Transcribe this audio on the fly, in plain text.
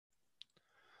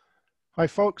Hi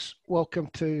folks, welcome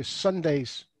to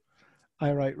Sunday's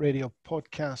iWrite Radio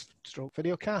podcast stroke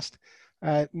videocast.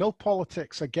 No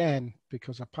politics again,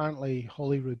 because apparently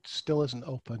Holyrood still isn't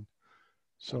open.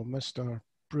 So Mr.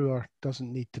 Brewer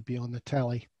doesn't need to be on the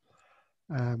telly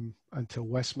until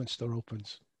Westminster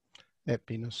opens, it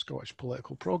being a Scottish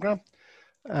political programme.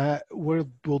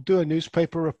 We'll do a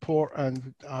newspaper report,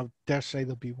 and I dare say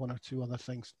there'll be one or two other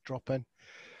things drop in.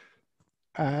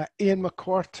 Iain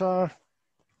MacWhirter,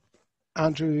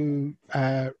 Andrew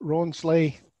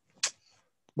Rawnsley,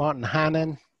 Martin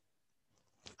Hannan,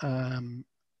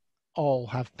 all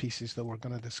have pieces that we're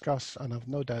going to discuss, and I've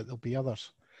no doubt there'll be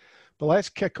others. But let's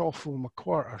kick off with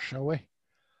MacWhirter, shall we?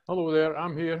 Hello there,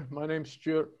 I'm here. My name's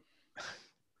Stuart.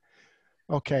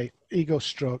 Okay, ego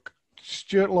stroke.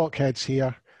 Stuart Lockhead's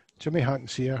here, Jimmy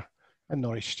Hunton's here, and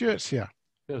Norrie Stewart's here.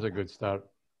 There's a good start.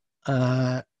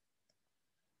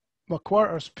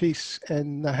 MacWhirter's piece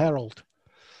in the Herald.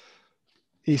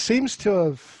 He seems to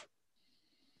have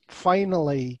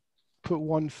finally put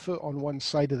one foot on one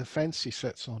side of the fence he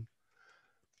sits on.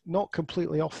 Not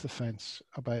completely off the fence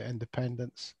about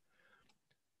independence.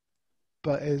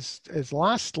 But his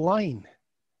last line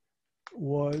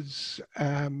was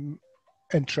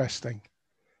interesting.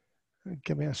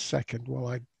 Give me a second while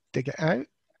I dig it out.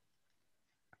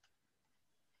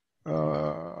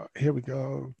 Here we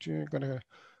go.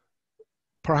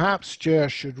 Perhaps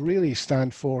GERS should really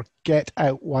stand for get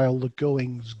out while the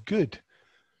going's good,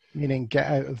 meaning get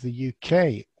out of the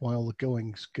UK while the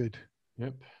going's good.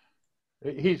 Yep.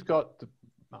 He's got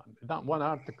that one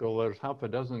article, there's half a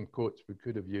dozen quotes we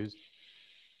could have used.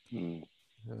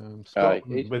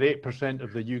 Scotland, with 8%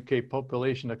 of the UK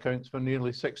population, accounts for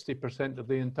nearly 60% of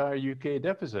the entire UK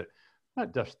deficit.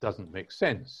 That just doesn't make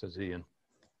sense, says Iain.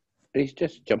 He's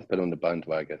just jumping on the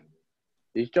bandwagon.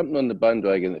 He's jumping on the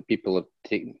bandwagon that people have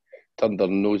turned their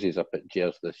noses up at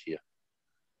GERS this year.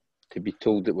 To be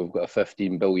told that we've got a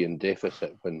 15 billion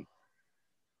deficit when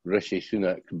Rishi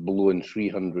Sunak blowing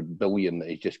 300 billion that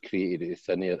he's just created out of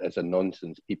thin air is a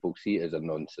nonsense. People see it as a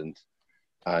nonsense.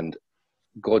 And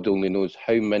God only knows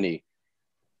how many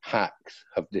hacks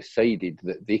have decided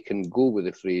that they can go with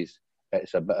the phrase,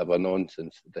 it's a bit of a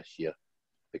nonsense this year.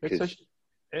 Because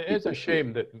it is a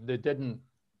shame that they didn't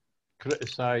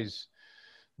criticise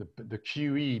the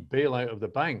QE bailout of the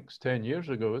banks 10 years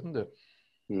ago, isn't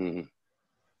it?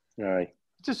 Aye.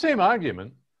 It's the same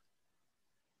argument.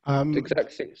 It's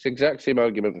the exact same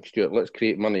argument, Stuart. Let's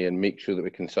create money and make sure that we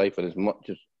can siphon as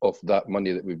much of that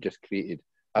money that we've just created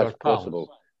as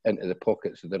possible into the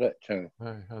pockets of the rich.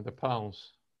 Aye, the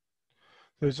pals.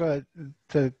 There's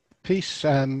the piece,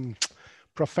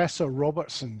 Professor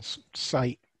Robertson's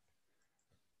site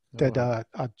did a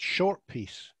short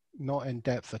piece, not in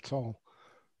depth at all,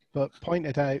 but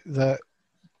pointed out that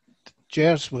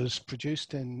GERS was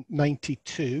produced in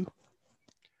 92,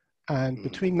 and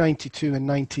between 92 and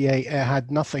 98 it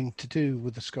had nothing to do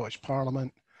with the Scottish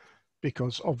Parliament,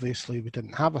 because obviously we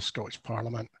didn't have a Scottish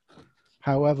Parliament.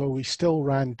 However, we still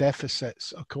ran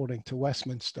deficits according to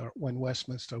Westminster when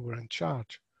Westminster were in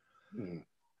charge.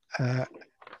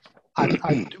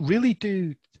 I really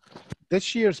do.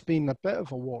 This year's been a bit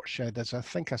of a watershed, as I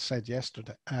think I said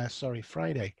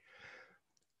Friday.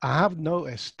 I have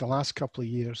noticed the last couple of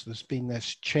years there's been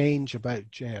this change about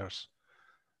GERS.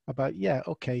 About,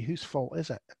 whose fault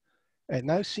is it? It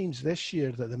now seems this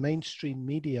year that the mainstream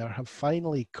media have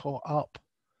finally caught up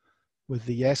with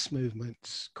the Yes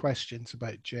Movement's questions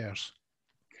about GERS.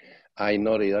 Aye,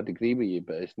 Norrie, I'd agree with you,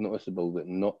 but it's noticeable that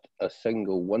not a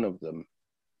single one of them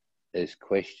is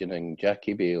questioning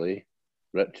Jackie Baillie,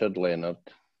 Richard Leonard,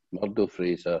 Murdo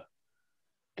Fraser,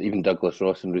 even Douglas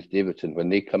Ross and Ruth Davidson, when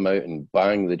they come out and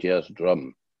bang the GERS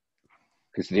drum,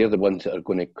 because they're the ones that are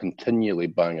going to continually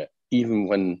bang it, even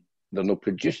when they're not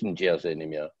producing GERS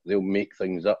anymore. They'll make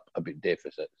things up about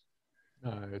deficits.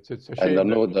 It's a shame. And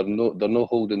they're not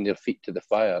holding their feet to the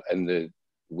fire in the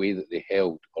way that they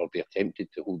held, or they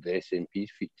attempted to hold the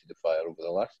SNP's feet to the fire over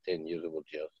the last 10 years over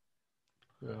GERS.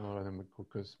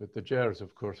 Because with the GERS,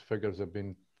 of course, figures have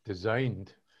been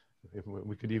designed. If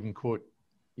we could even quote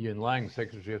Ian Lang,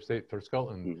 Secretary of State for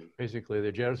Scotland. Basically,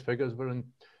 the GERS figures were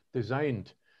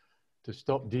designed to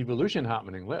stop devolution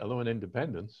happening, let alone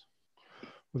independence.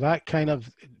 Well, that kind of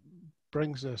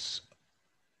brings us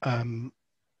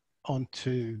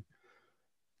onto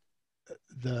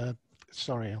the.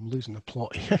 Sorry, I'm losing the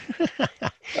plot here.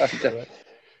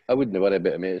 I wouldn't worry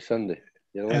about it, mate. It's Sunday.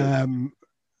 You know?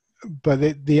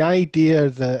 But the idea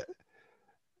that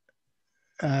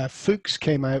Fuchs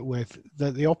came out with,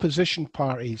 that the opposition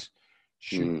parties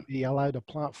should be allowed a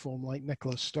platform like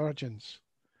Nicola Sturgeon's.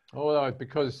 Oh,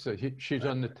 because she's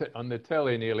on the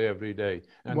telly nearly every day.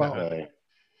 And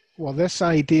well, this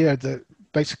idea that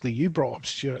basically you brought up,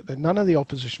 Stuart, that none of the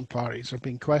opposition parties are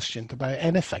being questioned about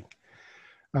anything,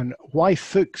 and why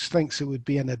Fuchs thinks it would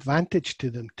be an advantage to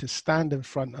them to stand in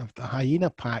front of the hyena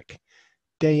pack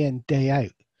day in, day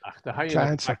out to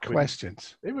answer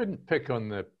questions. They wouldn't pick on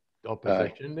the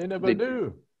opposition. They never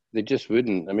do. They just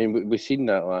wouldn't. I mean, we've seen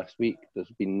that last week.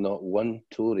 There's been not one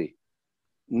Tory,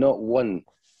 not one,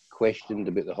 questioned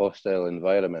about the hostile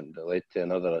environment that led to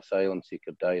another asylum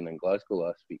seeker dying in Glasgow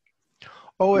last week.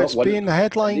 Oh, it's being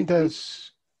headlined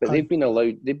as... But they've been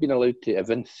allowed to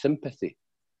evince sympathy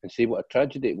and say what a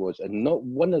tragedy it was, and not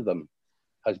one of them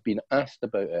has been asked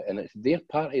about it, and it's their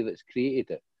party that's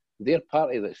created it. Their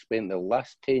party that spent the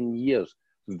last 10 years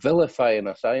vilifying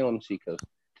asylum seekers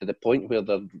to the point where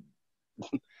they're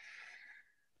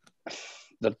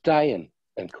dying,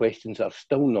 and questions are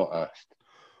still not asked.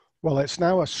 Well, it's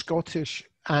now a Scottish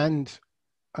and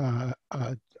a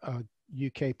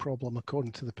UK problem,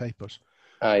 according to the papers.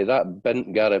 Aye, that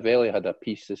Bint Garavelli had a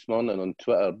piece this morning on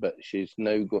Twitter, but she's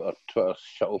now got her Twitter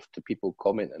shut off to people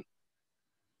commenting.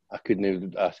 I couldn't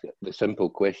even ask the simple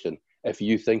question. If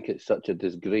you think it's such a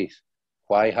disgrace,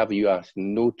 why have you asked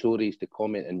no Tories to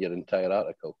comment in your entire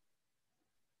article?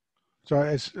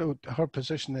 So her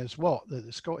position is what? That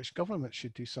the Scottish government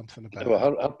should do something about it?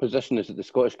 Well, her position is that the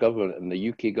Scottish government and the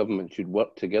UK government should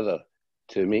work together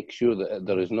to make sure that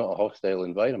there is not a hostile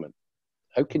environment.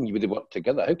 How can they work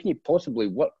together? How can you possibly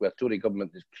work with a Tory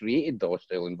government that's created the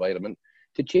hostile environment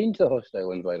to change the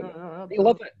hostile environment? They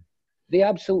love it. They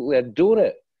absolutely adore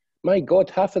it. My God,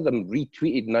 half of them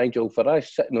retweeted Nigel Farage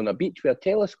sitting on a beach with a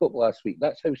telescope last week.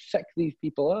 That's how sick these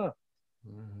people are.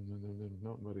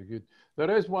 Not very good.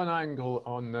 There is one angle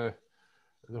on the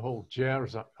whole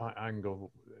GERS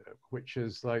angle, which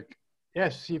is like,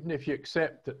 yes, even if you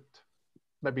accept that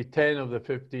maybe 10 of the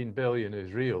 15 billion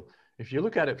is real, if you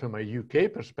look at it from a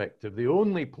UK perspective, the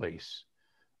only place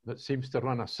that seems to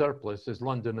run a surplus is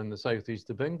London and the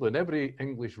southeast of England. Every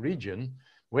English region,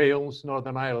 Wales,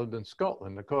 Northern Ireland and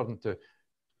Scotland, according to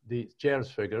the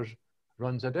GERS figures,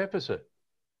 runs a deficit.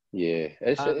 Yeah.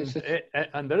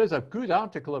 And there is a good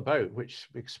article about which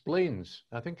explains,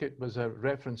 I think it was a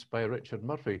reference by Richard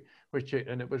Murphy,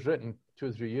 and it was written 2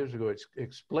 or 3 years ago. It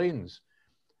explains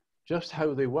just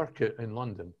how they work it in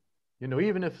London. You know,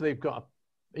 even if they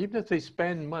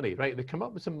spend money, right, they come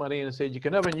up with some money and say, you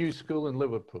can have a new school in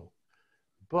Liverpool,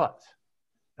 but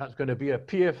that's going to be a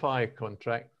PFI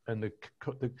contract, and the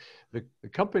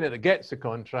company that gets the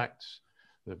contracts,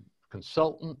 the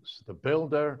consultants, the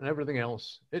builder, and everything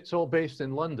else, it's all based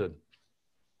in London.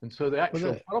 And so the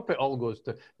actual profit all goes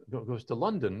to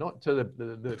London, not to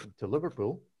to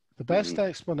Liverpool. The best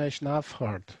explanation I've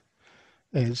heard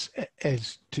is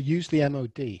to use the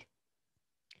MOD.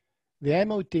 The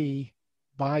MOD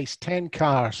buys 10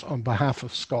 cars on behalf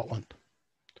of Scotland.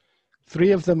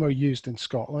 3 of them are used in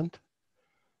Scotland.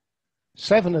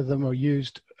 7 of them are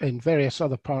used in various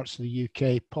other parts of the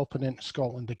UK, popping into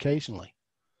Scotland occasionally.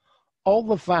 All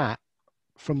the VAT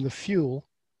from the fuel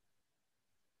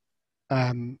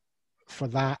for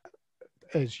that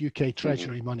is UK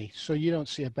Treasury money. So you don't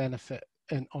see a benefit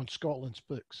on Scotland's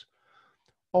books.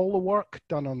 All the work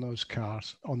done on those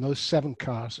cars, on those 7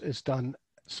 cars, is done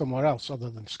somewhere else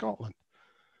other than Scotland.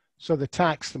 So the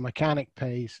tax the mechanic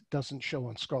pays doesn't show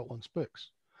on Scotland's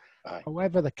books. Aye.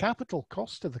 However, the capital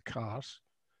cost of the cars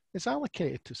is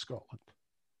allocated to Scotland.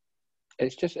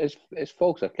 It's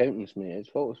false accountants, mate. It's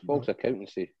false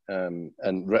accountancy,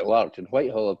 and writ large. And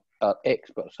Whitehall are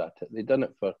experts at it. They've done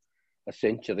it for a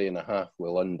century and a half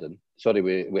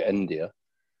with India.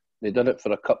 They've done it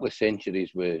for a couple of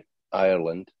centuries with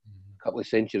Ireland, a couple of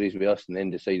centuries with us, and then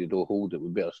decided, oh, hold it, we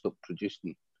better stop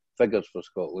producing figures for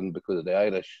Scotland because the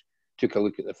Irish took a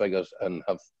look at the figures and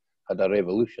have had a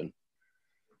revolution.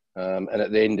 And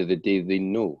at the end of the day, they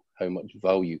know how much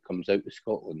value comes out of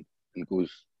Scotland and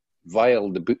goes via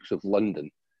the books of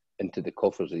London into the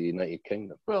coffers of the United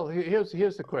Kingdom. Well, here's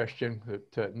the question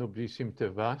that nobody seemed to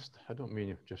have asked. I don't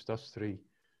mean just us 3.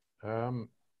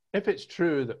 If it's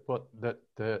true that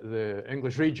the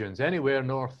English regions, anywhere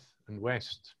north and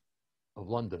west of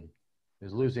London,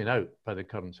 is losing out by the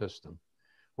current system,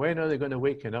 when are they going to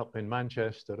waken up in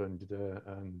Manchester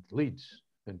and Leeds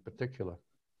in particular?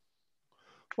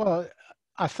 Well,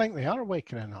 I think they are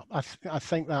waking up. I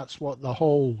think that's what the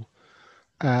whole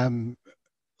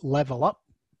level up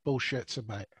bullshit's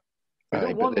about. We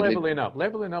don't want leveling up.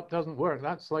 Leveling up doesn't work.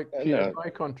 That's like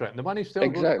PFI contract. The money still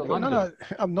goes to London. No,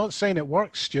 I'm not saying it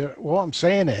works, Stuart. What I'm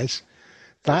saying is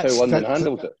that's how London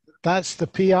handles it. That's the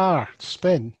PR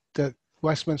spin that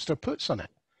Westminster puts on it.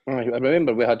 I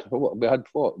remember we had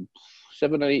what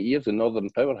 7 or 8 years in Northern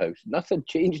Powerhouse. Nothing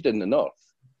changed in the north.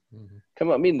 Mm-hmm. Come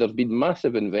on, I mean, there's been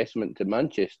massive investment to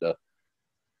Manchester.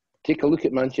 Take a look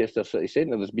at Manchester City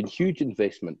Centre. There's been huge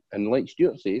investment, and like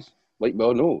Stuart says, like we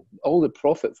all know, all the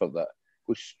profit for that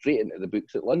goes straight into the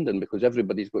books at London because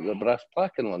everybody's got their brass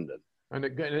plaque in London. And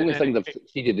The only thing they've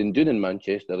succeeded in doing in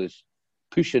Manchester is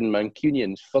pushing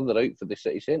Mancunians further out for the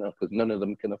city centre because none of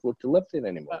them can afford to live there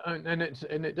anymore. And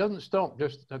it doesn't stop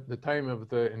just at the time of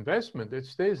the investment. It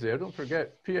stays there. Don't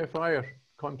forget, PFI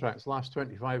contracts last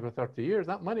 25 or 30 years.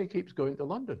 That money keeps going to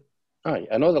London. Aye,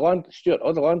 and all the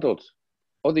landlords,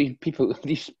 all these people,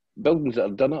 these buildings that are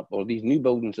done up or these new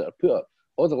buildings that are put up,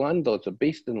 all the landlords are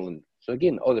based in London. So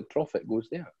again, all the profit goes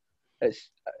there.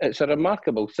 It's a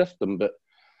remarkable system, but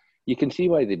you can see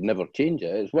why they'd never change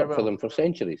it. It's worked for them for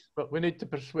centuries. But we need to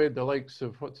persuade the likes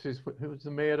of who's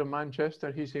the mayor of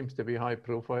Manchester? He seems to be high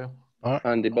profile.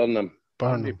 Andy Burnham.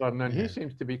 Andy Burnham. Yeah. He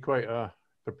seems to be quite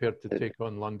prepared to take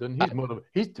on London.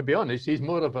 To be honest, he's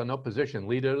more of an opposition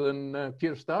leader than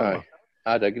Keir Starmer.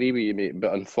 I'd agree with you, mate.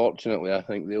 But unfortunately, I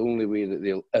think the only way that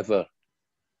they'll ever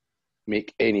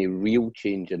make any real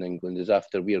change in England is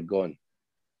after we're gone.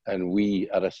 And we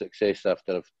are a success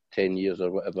after 10 years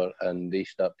or whatever, and they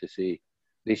start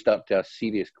to ask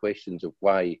serious questions of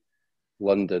why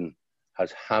London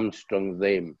has hamstrung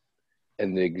them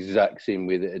in the exact same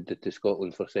way that it did to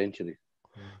Scotland for centuries.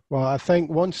 Well, I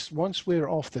think once we're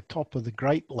off the top of the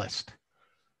gripe list,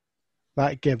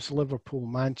 that gives Liverpool,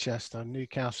 Manchester,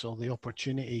 Newcastle the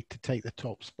opportunity to take the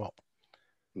top spot.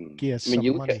 Give us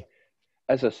some money.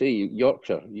 As I say,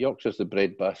 Yorkshire's the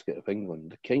breadbasket of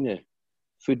England. The kind of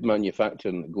food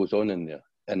manufacturing that goes on in there.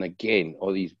 And again,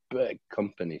 all these big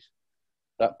companies,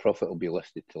 that profit will be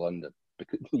listed to London.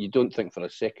 Because you don't think for a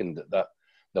second that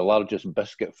the largest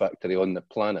biscuit factory on the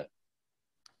planet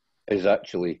is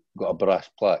actually got a brass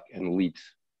plaque in Leeds.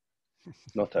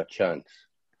 Not a chance.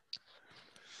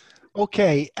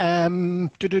 Okay.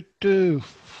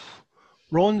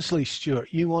 Ronsley, Stuart,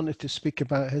 you wanted to speak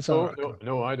about his article.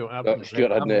 No, I don't have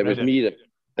Stuart hadn't. It was me.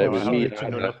 It was me. I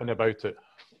know nothing about it.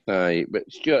 Aye, but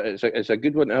Stuart, it's a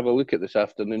good one to have a look at this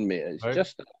afternoon, mate.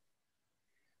 It's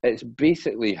it's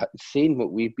basically saying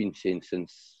what we've been saying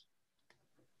since,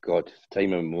 God,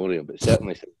 time immemorial, but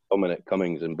certainly since Dominic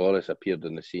Cummings and Boris appeared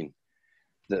on the scene.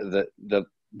 That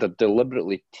they're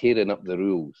deliberately tearing up the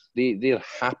rules. They're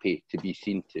happy to be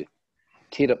seen to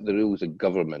tear up the rules of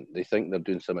government. They think they're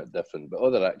doing something different, but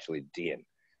all they're actually doing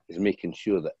is making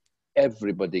sure that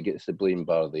everybody gets the blame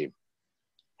bar them.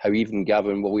 How even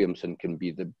Gavin Williamson can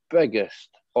be the biggest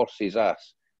horse's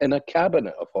ass in a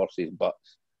cabinet of horses'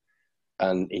 butts.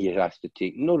 And he has to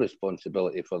take no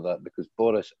responsibility for that because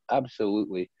Boris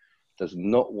absolutely does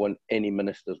not want any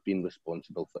ministers being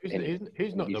responsible for anything.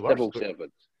 He's not the civil worst.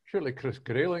 Servants. Surely Chris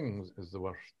Grayling is the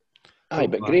worst. Aye,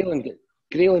 but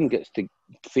Grayling gets to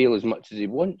fail as much as he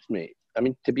wants, mate. I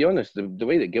mean, to be honest, the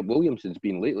way that Williamson's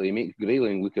been lately, he makes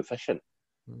Grayling look efficient.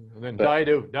 And then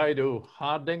Dido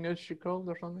Harding, is she called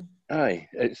or something? Aye,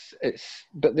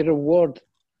 but they reward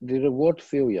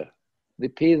failure. They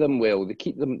pay them well. They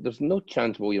keep them. There's no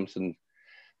chance Williamson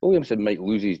might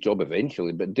lose his job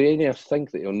eventually. But do any of us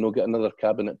think that he'll not get another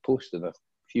cabinet post in a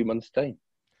few months' time?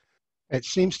 It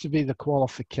seems to be the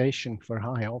qualification for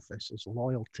high office is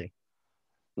loyalty,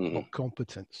 not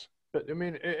competence. But I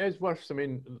mean, it is worse. I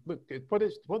mean, look,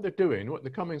 what they're doing. What the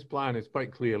Cummings plan is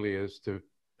quite clearly is to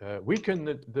weaken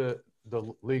the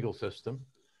legal system,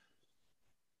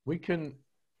 weaken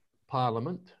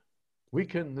Parliament,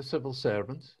 weaken the civil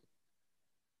servants.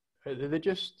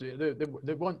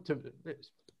 They want to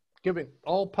giving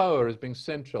all power is being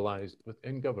centralised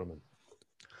within government.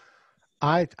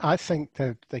 I think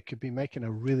that they could be making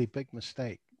a really big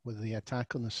mistake with the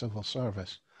attack on the civil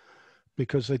service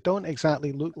because they don't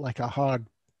exactly look like a hard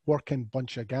working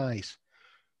bunch of guys.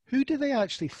 Who do they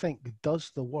actually think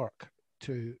does the work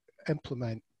to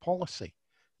implement policy?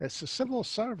 It's the civil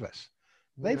service.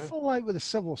 They fall out with the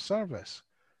civil service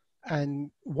and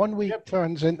 1 week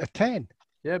turns into 10.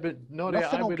 Yeah, but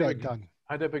nothing will get done.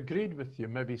 I'd have agreed with you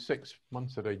maybe 6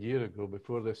 months or a year ago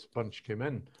before this bunch came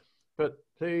in. But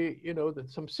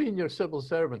some senior civil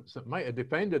servants that might have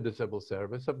defended the civil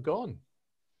service have gone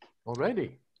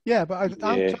already. Yeah, but I'm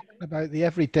talking about the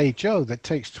everyday Joe that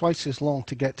takes twice as long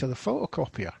to get to the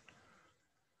photocopier.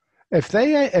 If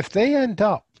they end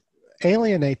up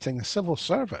alienating the civil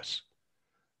service,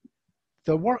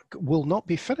 the work will not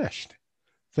be finished.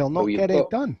 They'll not get it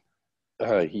done.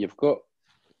 You've got,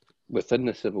 within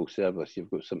the civil service, you've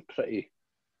got some pretty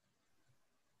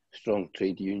strong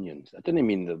trade unions. I didn't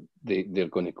mean that they're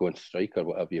going to go on strike or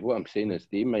whatever. What I'm saying is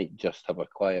they might just have a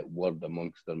quiet word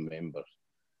amongst their members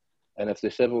And if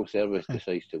the civil service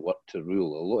decides to work to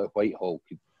rule, a lot of Whitehall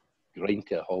could grind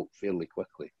to a halt fairly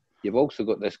quickly. You've also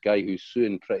got this guy who's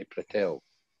suing Priti Patel,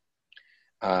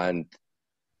 and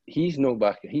he's no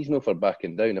for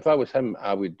backing down. If I was him,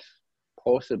 I would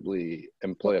possibly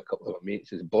employ a couple of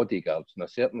mates as bodyguards, and I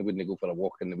certainly wouldn't go for a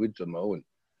walk in the woods on my own.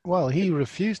 Well, he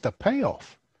refused a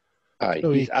payoff. Aye,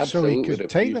 so he could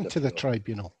take them to the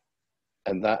tribunal.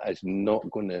 And that is not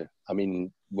going to, I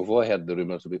mean, we've all heard the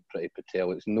rumours about Priti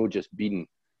Patel. It's not just been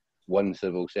one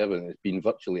civil servant. It's been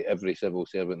virtually every civil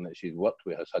servant that she's worked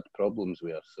with has had problems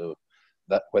with her. So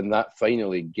that when that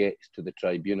finally gets to the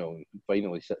tribunal and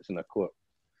finally sits in a court,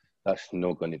 that's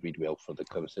not going to read well for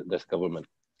this government.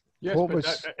 Yes,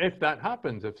 but if that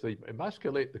happens, if they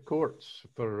emasculate the courts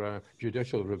for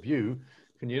judicial review,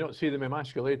 can you not see them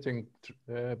emasculating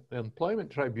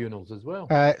employment tribunals as well?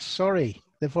 Sorry,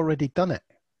 they've already done it.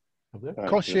 Have they? It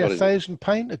costs you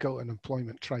 £1,000 to go to an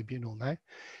employment tribunal now.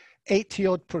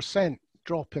 80%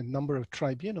 drop in number of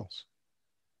tribunals.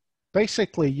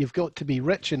 Basically, you've got to be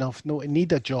rich enough not to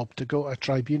need a job to go to a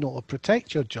tribunal to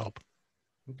protect your job.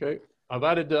 Okay, I've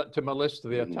added that to my list.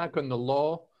 The attack on the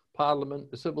law,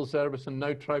 Parliament, the civil service, and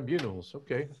now tribunals.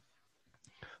 Okay.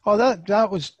 Oh,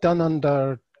 that was done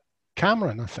under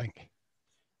Cameron, I think.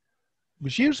 It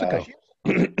was years ago.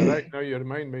 Right, now you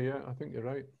remind me, yeah, I think you're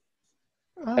right.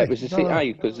 It was the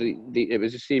same, because it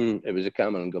was the same. It was the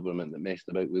Cameron government that messed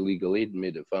about with legal aid and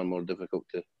made it far more difficult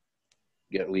to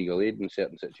get legal aid in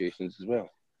certain situations as well.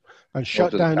 And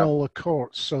shut down all the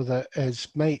courts so that his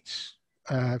mates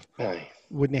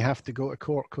wouldn't have to go to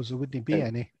court because there wouldn't be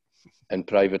any. And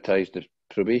privatised the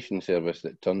probation service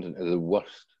that turned into the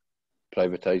worst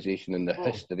privatisation in the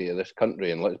history of this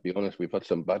country. And let's be honest, we've had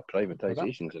some bad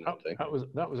privatisations in that time.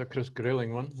 That was a Chris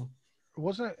Grayling one.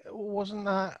 Wasn't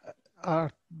that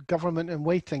our government in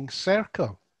waiting,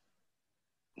 Serco?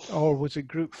 Or was it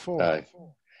Group 4? Aye.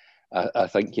 I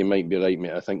think you might be right,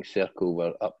 mate. I think Serco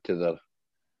were up to their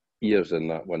ears in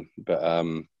that one, but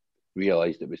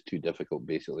realised it was too difficult,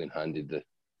 basically, and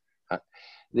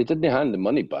they didn't hand the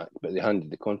money back, but they handed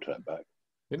the contract back.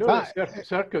 You know,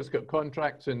 Serco's got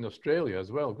contracts in Australia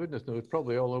as well. Goodness knows,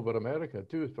 probably all over America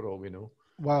too, for all we know.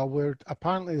 Well,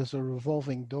 apparently there's a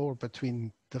revolving door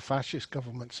between the fascist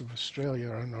governments of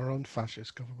Australia and our own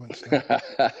fascist governments now.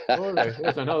 Oh, right.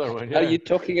 There's another one. Yeah. Are you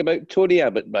talking about Tony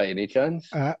Abbott by any chance?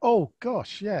 Oh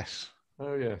gosh, yes.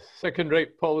 Oh yes,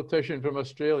 second-rate politician from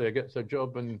Australia gets a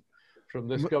job from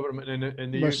this government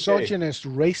in the misogynist,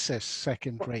 UK. Racist,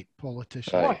 second-rate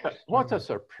politician. What a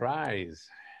surprise!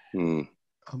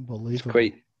 Unbelievable.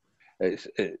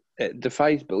 It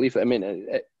defies belief. I mean,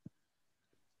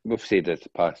 we've said it in the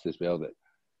past as well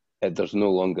that there's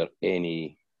no longer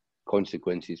any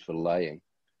consequences for lying.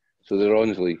 So the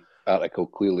Rawnsley article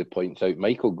clearly points out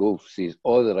Michael Gove says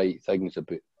all the right things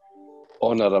about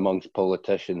honour amongst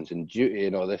politicians and duty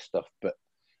and all this stuff, but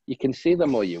you can say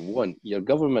them all you want. Your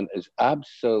government is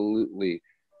absolutely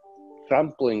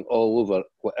trampling all over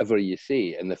whatever you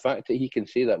say, and the fact that he can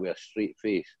say that with a straight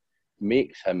face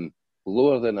makes him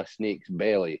lower than a snake's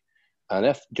belly. And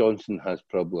if Johnson has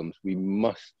problems, we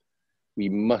must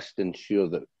ensure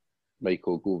that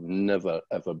Michael Gove never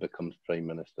ever becomes Prime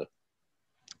Minister.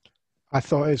 I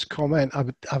thought his comment,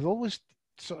 I've always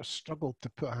sort of struggled to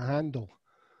put a handle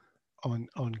on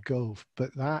Gove,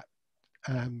 but that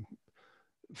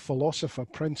philosopher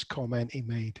Prince comment he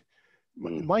made,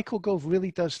 Michael Gove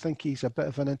really does think he's a bit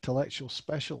of an intellectual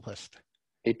specialist.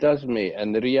 He does, mate,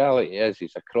 and the reality is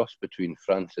he's a cross between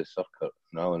Francis Urquhart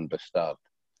and Alan Bastard.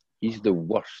 He's the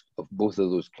worst of both of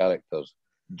those characters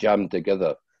jammed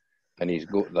together, and he's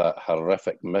got that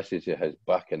horrific message of his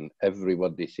back in every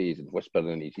word he says and whispering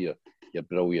in his ear, "You're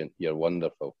brilliant, you're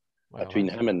wonderful." Wow. Between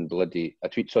her and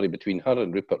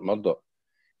Rupert Murdoch,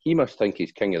 he must think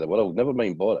he's king of the world. Never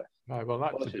mind Boris. Right, well,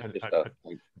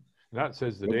 that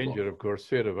says the danger, of course.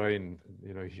 Sarah Vine,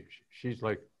 you know, she's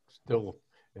like still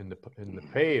in the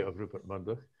pay of Rupert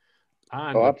Murdoch,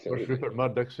 and of course Rupert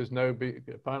Murdoch is now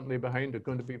apparently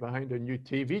going to be behind a new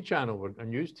TV channel, a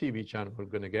news TV channel we're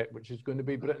going to get, which is going to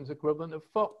be Britain's equivalent of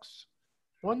Fox.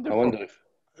 Wonderful.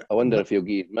 I wonder if he'll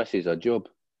give Mrs. a job.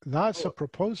 That's a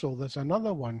proposal. There's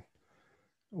another one.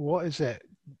 What is it?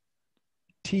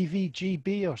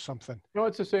 TVGB or something? No,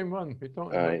 it's the same one.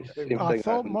 I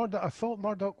thought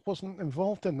Murdoch wasn't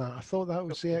involved in that. I thought that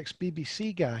was the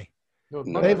ex-BBC guy.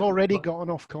 No, they've already got an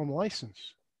Ofcom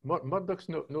license. Murdoch's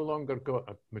no longer got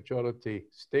a majority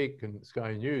stake in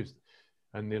Sky News,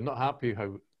 and they're not happy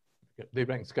how they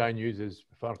rank Sky News as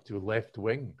far too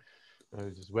left-wing,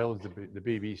 as well as the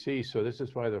BBC. So this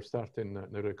is why they're starting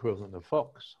their equivalent of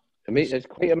Fox. It's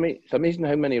amazing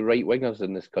how many right-wingers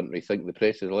in this country think the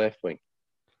press is left-wing.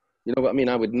 You know what I mean?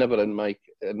 I would never in my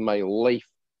life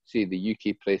say the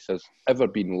UK press has ever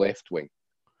been left-wing.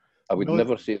 I would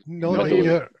never say...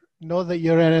 Know that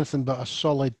you're anything but a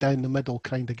solid down-the-middle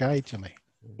kind of guy, Jimmy.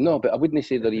 No, but I wouldn't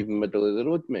say they're even middle of the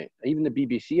road, mate. Even the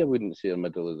BBC, I wouldn't say are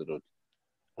middle of the road.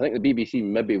 I think the BBC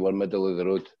maybe were middle of the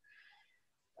road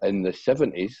in the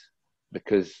 70s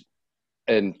because,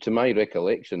 and to my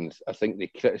recollections, I think they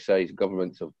criticised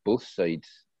governments of both sides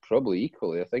probably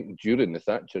equally. I think during the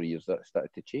Thatcher years that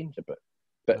started to change a bit.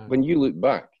 But when you look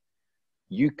back,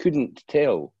 you couldn't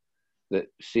tell that,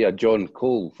 say, a John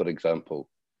Cole, for example,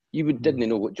 you didn't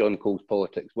know what John Cole's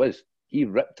politics was. He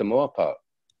ripped them all apart.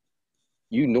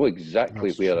 You know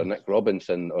exactly where a Nick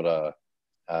Robinson or a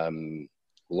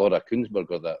Laura Kuenssberg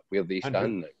or that, where they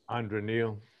stand now. Andrew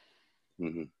Neil.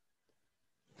 Mm-hmm.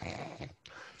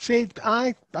 See,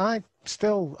 I'm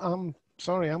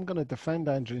sorry, I'm going to defend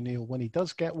Andrew Neil. When he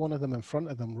does get one of them in front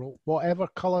of them, whatever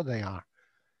colour they are,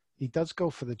 he does go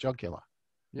for the jugular.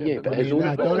 Yeah, but his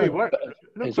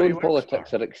own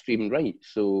politics are extreme right,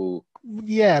 so...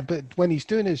 Yeah, but when he's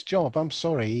doing his job, I'm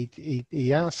sorry,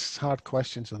 he asks hard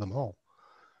questions of them all.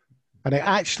 And it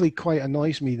actually quite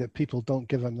annoys me that people don't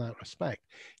give him that respect.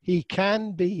 He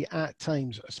can be at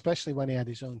times, especially when he had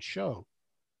his own show,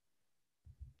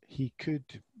 he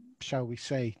could, shall we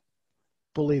say,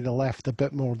 bully the left a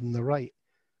bit more than the right.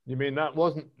 You mean that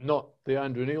wasn't not the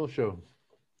Andrew Neil show?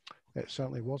 It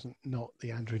certainly wasn't not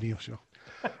the Andrew Neil show.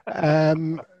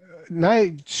 Now,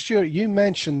 Stuart, you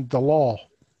mentioned the law.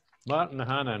 Martin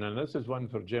Hannan, and this is one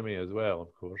for Jimmy as well,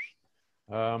 of course,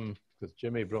 because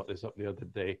Jimmy brought this up the other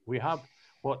day. We have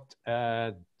what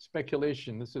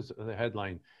speculation, this is the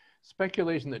headline,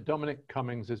 speculation that Dominic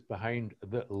Cummings is behind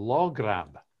the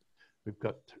Lawgrab. We've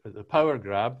got the power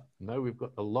grab, now we've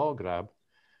got the Lawgrab,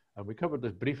 and we covered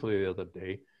this briefly the other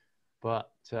day,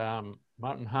 but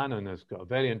Martin Hannan has got a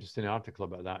very interesting article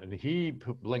about that, and he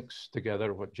links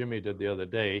together what Jimmy did the other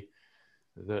day,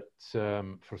 that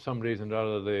for some reason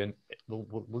or other,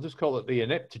 we'll just call it the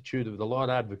ineptitude of the Lord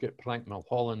Advocate Frank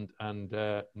Mulholland and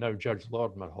now Judge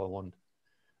Lord Mulholland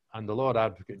and the Lord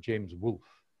Advocate James Wolfe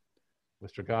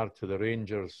with regard to the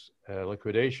Rangers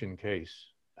liquidation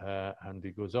case. And he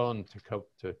goes on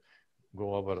to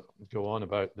go on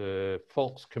about the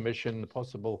Falks Commission, the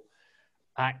possible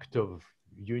act of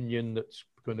union that's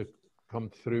going to come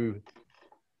through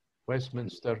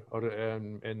Westminster or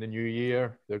in the new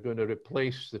year. They're going to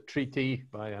replace the treaty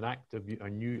by a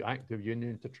new act of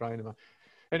union to try and...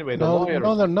 Anyway, the lawyer...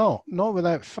 No, they're not. Not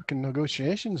without fucking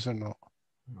negotiations, they're not.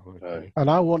 Okay. And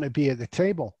I want to be at the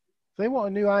table. If they want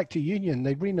a new act of union,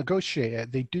 they renegotiate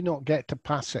it. They do not get to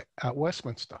pass it at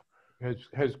Westminster.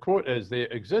 His quote is,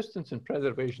 the existence and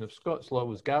preservation of Scots law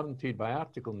was guaranteed by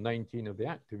Article 19 of the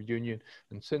Act of Union,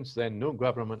 and since then no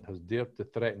government has dared to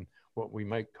threaten what we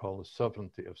might call the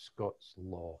sovereignty of Scots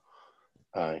law.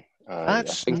 Aye.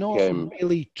 That's not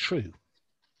really true.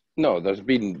 No, there's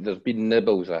been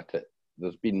nibbles at it.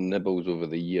 There's been nibbles over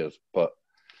the years, but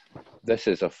this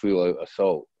is a full-out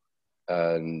assault,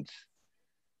 and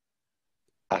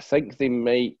I think they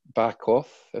might back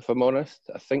off, if I'm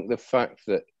honest. I think the fact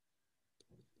that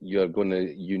you're going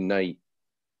to unite,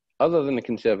 other than the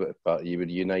Conservative Party, you would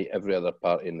unite every other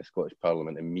party in the Scottish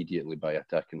Parliament immediately by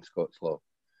attacking Scots law.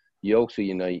 You also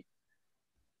unite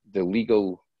the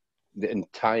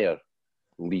entire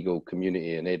legal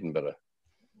community in Edinburgh.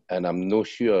 And I'm not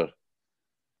sure,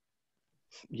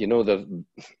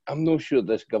 I'm not sure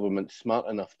this government's smart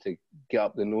enough to get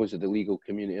up the nose of the legal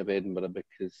community of Edinburgh,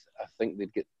 because I think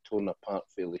they'd get torn apart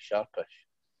fairly sharpish.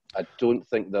 I don't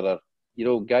think there are,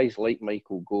 guys like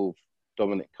Michael Gove,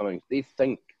 Dominic Cummings, they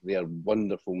think they are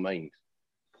wonderful minds.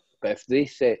 But if they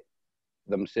set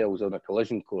themselves on a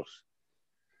collision course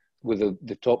with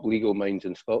the top legal minds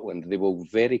in Scotland, they will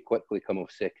very quickly come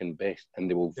off second best, and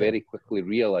they will very quickly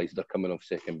realise they're coming off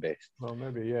second best. Well,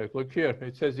 maybe, yeah. Look here,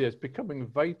 it says here, it's becoming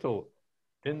vital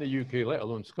in the UK, let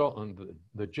alone Scotland,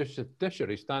 the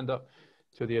judiciary stand up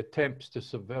to the attempts to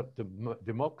subvert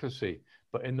democracy.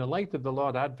 But in the light of the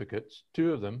Lord Advocates,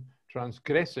 two of them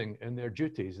transgressing in their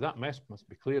duties, that mess must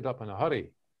be cleared up in a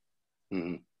hurry.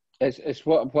 Mm-hmm. It's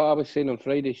what I was saying on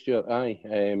Friday, Stuart.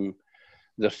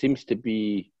 There seems to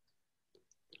be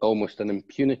almost an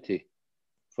impunity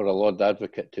for a Lord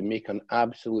Advocate to make an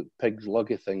absolute pig's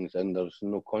lug of things, and there's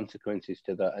no consequences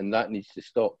to that, and that needs to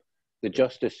stop. The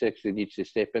Justice Secretary needs to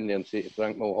step in there and say to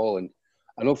Frank Mulholland,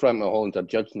 I know Frank Mulholland's a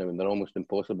judge now and they're almost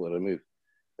impossible to remove,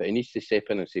 but he needs to step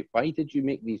in and say, why did you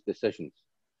make these decisions?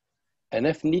 And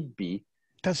if need be...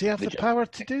 Does he have the power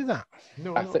to do that?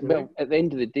 No, well, at the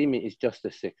end of the day, mate, he's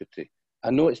Justice Secretary.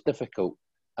 I know it's difficult.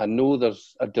 I know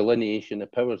there's a delineation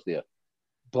of powers there.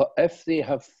 But if they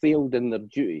have failed in their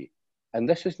duty, and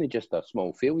this isn't just a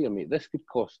small failure, mate, this could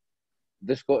cost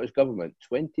the Scottish Government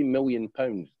 £20 million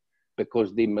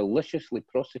because they maliciously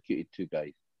prosecuted two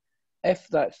guys. If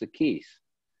that's the case,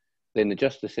 then the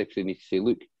Justice Secretary needs to say,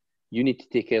 look, you need to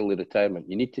take early retirement.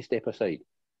 You need to step aside.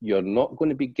 You're not going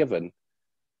to be given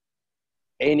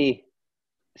any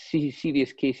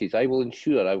serious cases. I will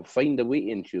find a way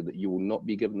to ensure that you will not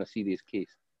be given a serious case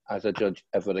as a judge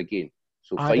ever again.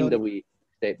 So find a way,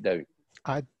 step down.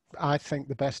 I think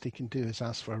the best he can do is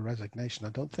ask for a resignation. I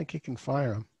don't think he can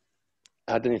fire him.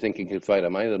 I didn't think he could fire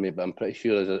him either, mate, but I'm pretty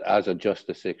sure as a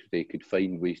Justice Secretary, he could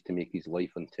find ways to make his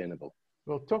life untenable.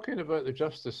 Well, talking about the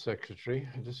Justice Secretary,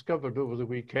 I discovered over the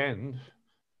weekend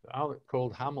that Alec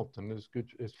called Hamilton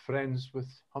is friends with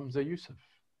Humza Yousaf.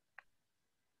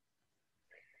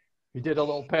 He did a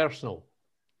little personal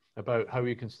about how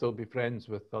he can still be friends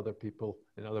with other people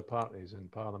in other parties in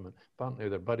Parliament. Apparently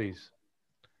they're buddies.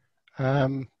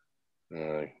 Well,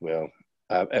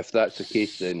 if that's the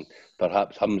case, then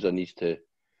perhaps Humza needs to...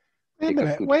 Wait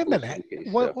a minute.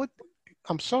 What?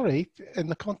 I'm sorry, in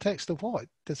the context of what?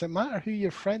 Does it matter who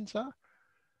your friends are?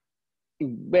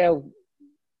 Well,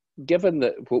 given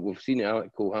that what we've seen in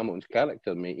Alec Cole-Hamilton's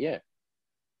character, mate, yeah.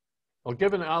 Well,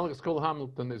 given that Alex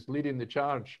Cole-Hamilton is leading the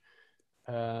charge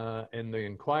in the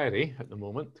inquiry at the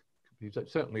moment, he's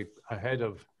certainly ahead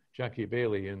of Jackie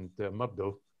Bailey and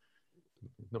Murdo.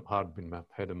 Not hard being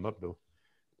ahead of Murdo.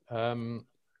 And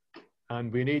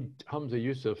we need Humza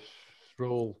Yousaf's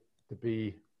role to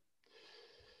be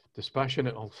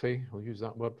dispassionate, I'll say. I'll use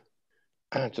that word.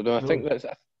 I don't know.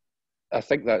 I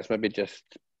think that's maybe just...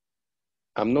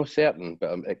 I'm not certain,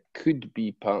 but it could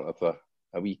be part of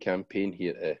a wee campaign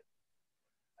here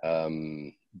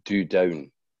to do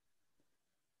down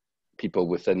people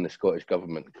within the Scottish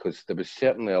Government, because there was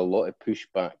certainly a lot of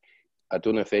pushback. I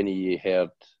don't know if any of you heard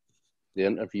the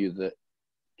interview that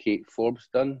Kate Forbes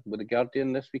done with The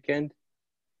Guardian this weekend.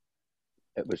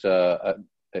 It was a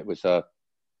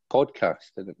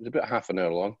podcast, and it was about half an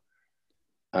hour long.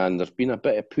 And there's been a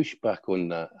bit of pushback on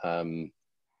that.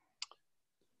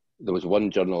 There was one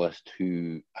journalist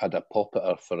who had a pop at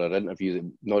her for her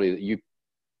interview. Norrie, that you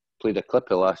played a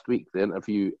clip of last week, the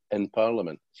interview in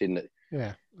Parliament, saying that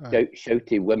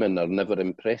shouty women are never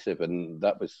impressive, and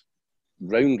that was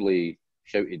roundly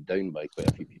shouted down by quite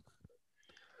a few people.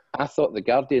 I thought the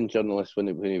Guardian journalist, when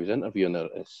he was interviewing her,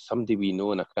 is somebody we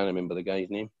know, and I can't remember the guy's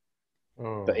name.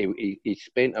 Oh. But he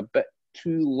spent a bit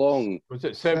too long. Was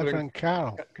it Severin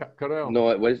Carroll? No,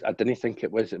 it was. I didn't think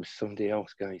it was. It was somebody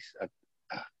else, guys.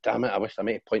 Damn it! I wish I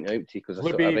might point it out to you because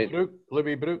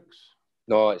Libby Brooks.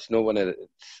 No, it's not one of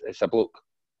it's a bloke.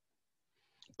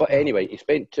 But anyway, he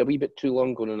spent a wee bit too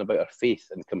long going on about her faith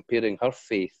and comparing her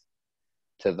faith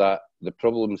to the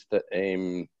problems that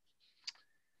the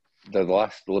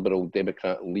last Liberal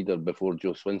Democrat leader before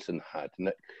Joe Swinson had.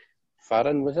 Nick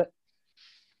Farron, was it?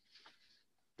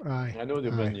 Aye. I know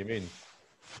the one you mean.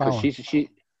 She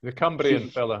the Cumbrian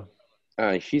fella.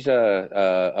 Aye, she's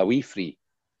a wee free.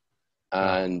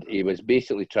 And he was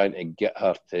basically trying to get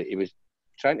her to, he was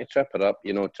trying to trip her up,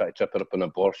 try to trip her up on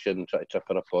abortion, try to trip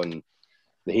her up on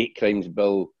the hate crimes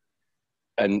bill.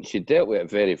 And she dealt with it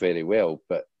very, very well.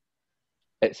 But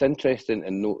it's interesting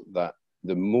to note that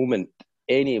the moment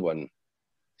anyone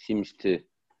seems to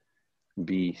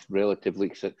be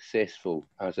relatively successful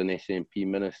as an SNP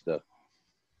minister,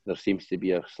 there seems to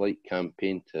be a slight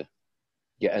campaign to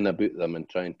get in about them and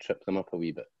try and trip them up a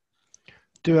wee bit.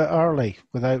 Do it early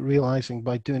without realising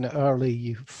by doing it early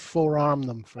you forearm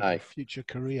them for their future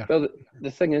career. Well,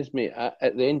 the thing is, mate,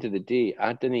 at the end of the day,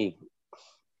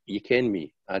 you ken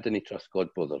me, I didn't trust God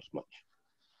bothers much.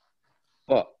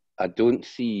 But I don't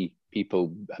see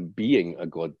people being a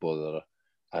God botherer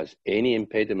as any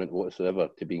impediment whatsoever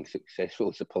to being successful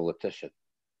as a politician.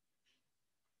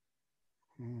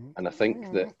 And I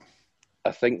think that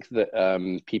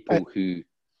people who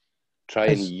try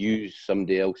and use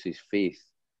somebody else's faith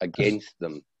against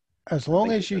them. As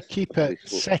long as you keep it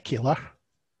secular,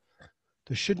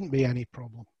 there shouldn't be any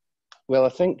problem. Well, I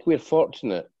think we're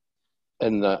fortunate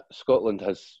in that Scotland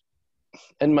has,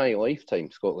 in my lifetime,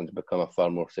 Scotland's become a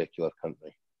far more secular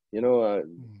country.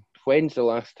 When's the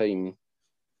last time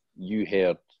you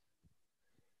heard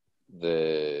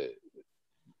the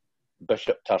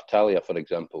Bishop Tartaglia, for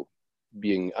example,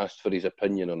 being asked for his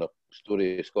opinion on a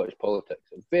story of Scottish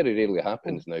politics? It very rarely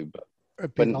happens now. But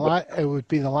it would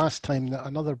be the last time that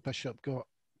another bishop got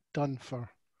done for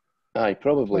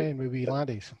playing with wee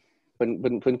laddies.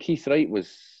 When Keith Wright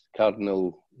was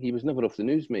Cardinal, he was never off the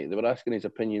news, mate. They were asking his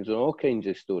opinions on all kinds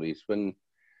of stories.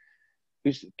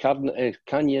 Who's Cardinal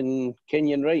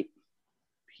Kenyon Wright?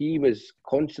 he was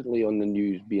constantly on the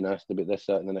news being asked about this,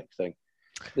 that, and the next thing.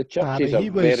 The churches but he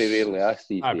are was- very rarely asked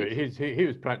these But days. he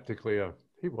was practically a...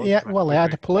 Yeah, well, he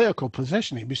had a political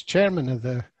position. He was chairman of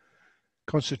the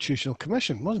Constitutional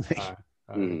Commission, wasn't he?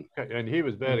 And he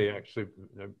was very, actually,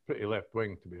 pretty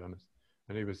left-wing, to be honest.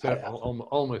 And he was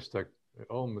almost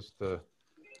a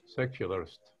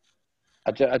secularist.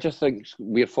 I just think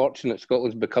we're fortunate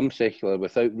Scotland's become secular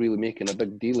without really making a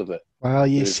big deal of it. Well,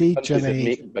 you There's see, countries that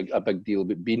Jimmy, make a big deal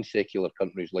about being secular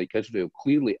countries like Israel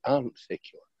clearly aren't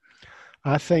secular.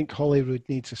 I think Holyrood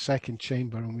needs a second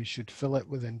chamber, and we should fill it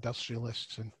with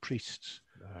industrialists and priests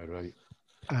Right.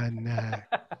 and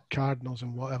cardinals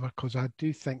and whatever, because I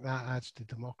do think that adds to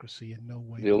democracy in no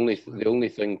way. The only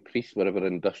thing priests were ever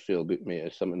industrial about, mate,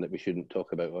 is something that we shouldn't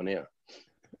talk about on air.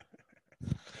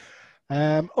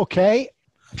 Okay.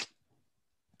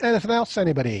 Anything else,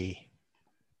 anybody?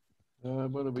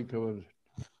 What have we covered?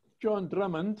 John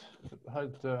Drummond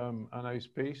had a nice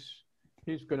piece.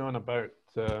 He's going on about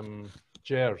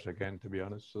GERS again, to be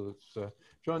honest. So it's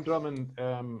John Drummond.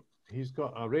 He's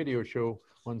got a radio show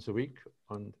once a week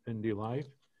on Indie Live.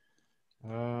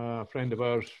 A friend of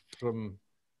ours from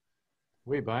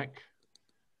way back.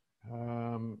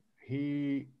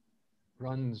 He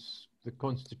runs the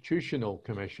Constitutional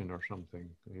Commission or something.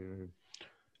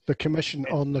 The Commission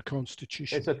on the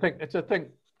Constitution. It's a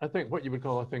I think what you would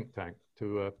call a think tank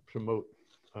to promote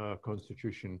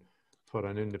constitution for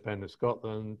an independent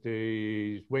Scotland.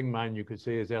 The wingman, you could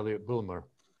say, is Elliot Bulmer,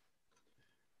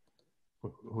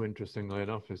 who interestingly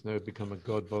enough has now become a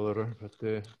godbotherer. But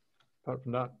apart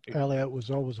from that, Elliot was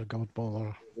always a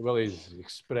godbotherer. Well, he's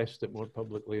expressed it more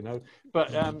publicly now.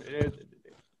 But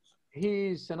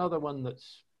he's another one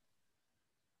that's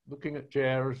looking at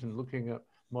GERS and looking at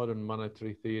modern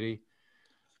monetary theory.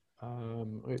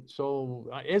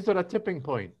 Is there a tipping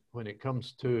point when it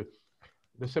comes to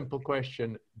the simple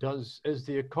question, is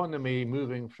the economy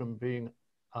moving from being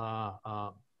a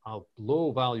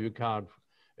low value card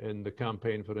in the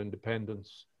campaign for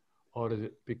independence, or is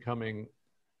it becoming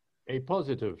a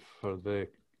positive for the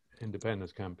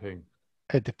independence campaign?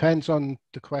 It depends on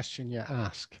the question you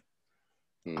ask.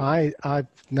 I've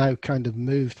now kind of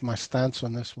moved my stance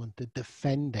on this one to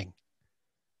defending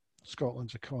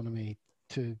Scotland's economy,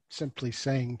 to simply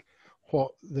saying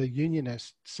what the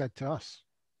unionists said to us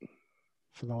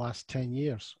for the last 10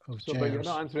 years of GERS. But you're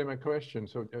not answering my question.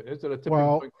 So is there a tipping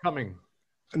point coming?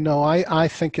 No, I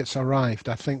think it's arrived.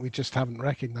 I think we just haven't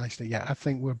recognised it yet. I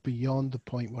think we're beyond the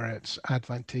point where it's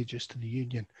advantageous to the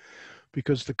union,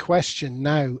 because the question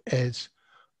now is,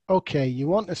 okay, you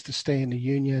want us to stay in the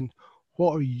union.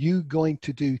 What are you going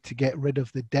to do to get rid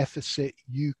of the deficit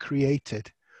you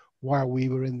created while we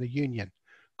were in the union?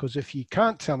 Because if you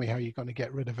can't tell me how you're going to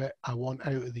get rid of it, I want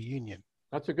out of the union.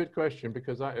 That's a good question,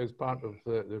 because that is part of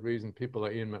the reason people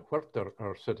like Iain MacWhirter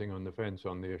are sitting on the fence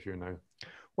on the issue now.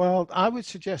 Well, I would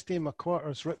suggest Iain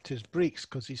MacWhirter's ripped his breeks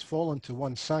because he's fallen to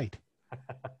one side.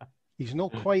 He's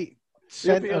not quite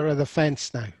centre of the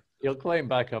fence now. He'll climb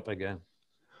back up again.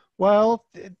 Well,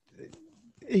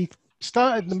 he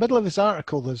started in the middle of his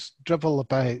article, there's drivel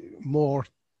about more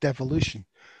devolution.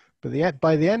 But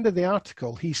by the end of the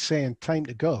article, he's saying time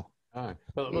to go. But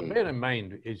bear in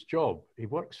mind his job. He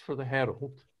works for the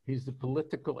Herald. He's the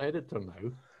political editor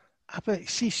now. But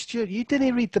see, Stuart, you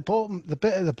didn't read the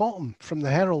bit at the bottom from the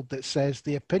Herald that says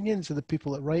the opinions of the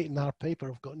people that write in our paper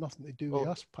have got nothing to do with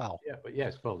us, pal. Yeah, but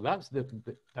yes, well, that's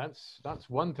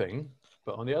one thing.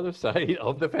 But on the other side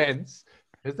of the fence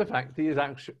is the fact he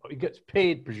gets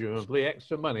paid, presumably,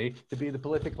 extra money to be the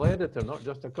political editor, not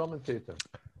just a commentator.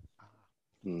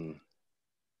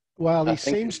 Well, he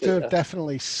seems to have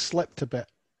definitely slipped a bit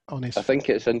on his... I think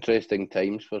it's interesting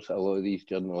times for a lot of these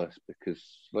journalists, because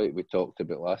like we talked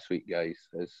about last week, guys,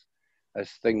 as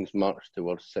things march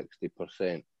towards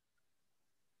 60%,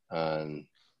 and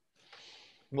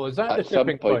well, is that the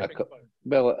tipping point?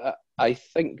 Well, I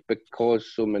think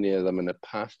because so many of them in the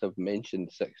past have mentioned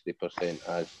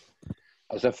 60%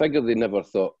 as a figure they never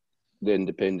thought the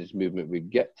independence movement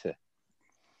would get to,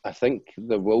 I think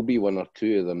there will be one or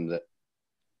two of them that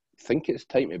think it's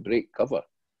time to break cover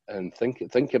and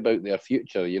think about their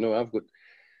future. You know, I've got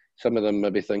some of them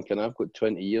maybe thinking, I've got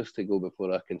 20 years to go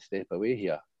before I can step away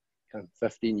here.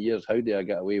 15 years, how do I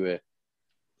get away with?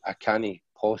 I can't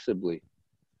possibly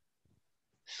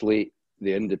slate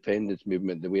the independence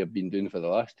movement the way I've been doing for the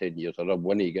last 10 years, or I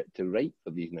want to get to write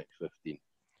for these next 15.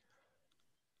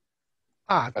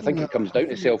 I think it comes down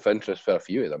to self-interest for a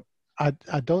few of them.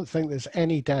 I don't think there's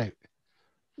any doubt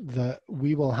that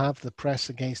we will have the press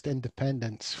against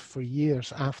independence for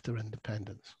years after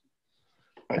independence.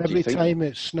 Every time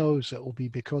it snows, it will be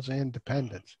because of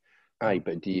independence. Aye,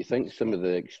 but do you think some of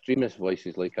the extremist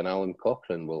voices like an Alan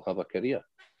Cochrane will have a career?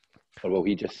 Or will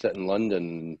he just sit in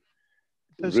London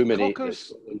and ruminate that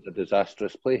Scotland's a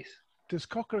disastrous place? Does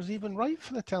Cockers even write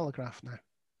for the Telegraph now?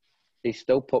 He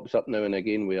still pops up now and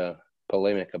again with a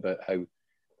polemic about how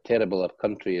terrible a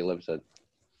country he lives in.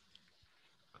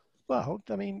 Well,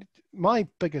 I mean, my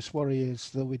biggest worry is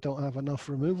that we don't have enough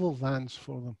removal vans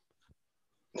for them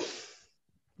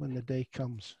when the day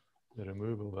comes. The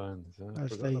removal vans.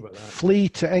 As they flee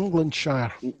to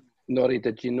Englandshire. Norrie,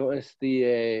 did you notice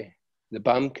the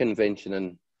BAM convention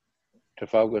in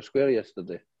Trafalgar Square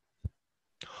yesterday?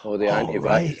 Oh, the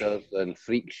anti-vaxxers and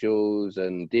freak shows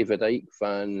and David Icke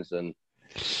fans and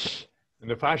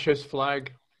the fascist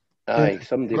flag. Aye,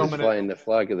 somebody was flying the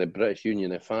flag of the British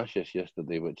Union of Fascists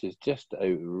yesterday, which is just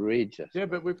outrageous. Yeah,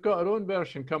 but we've got our own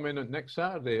version coming next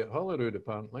Saturday at Holyrood,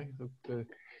 apparently.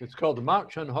 It's called the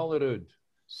March on Holyrood,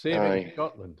 Saving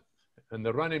Scotland. And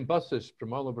they're running buses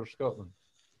from all over Scotland.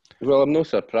 Well, I'm no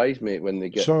surprised, mate, when they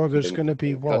get... So there's going to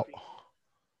be what?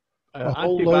 A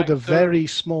whole load of very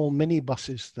small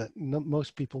minibuses that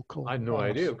most people call... I had no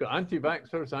idea. We've got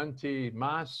anti-vaxxers,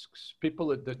 anti-masks, people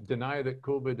that deny that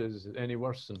COVID is any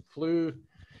worse than flu,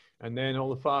 and then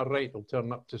all the far right will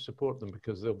turn up to support them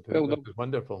because they'll be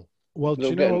wonderful. Well,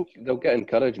 they'll get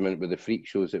encouragement with the freak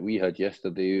shows that we had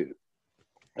yesterday,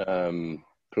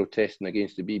 protesting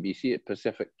against the BBC at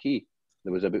Pacific Quay.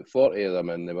 There was about 40 of them,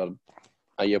 and they were...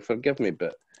 you'll forgive me,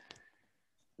 but...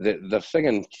 They're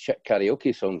singing shit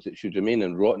karaoke songs that should remain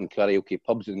in rotten karaoke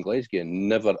pubs in Glasgow and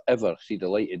never, ever see the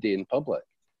light of day in public.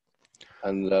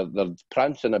 And they're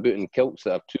prancing about in kilts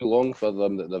that are too long for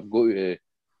them, that they've got to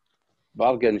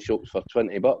bargain shops for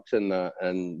 $20 and that.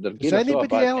 And they're getting a bad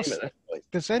time at this point.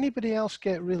 Does anybody else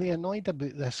get really annoyed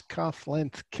about this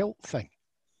calf-length kilt thing?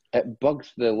 It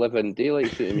bugs the living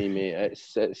daylights out of me, mate.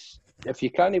 It's if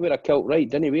you can't wear a kilt right,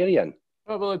 don't wear you.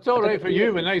 Oh, well, it's all right for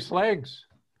you with nice legs.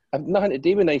 I've nothing to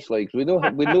do with nice legs. We know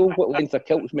what length a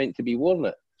kilt's meant to be worn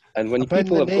at. And when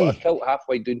people have got a kilt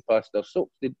halfway down past their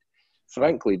socks,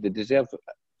 frankly, they deserve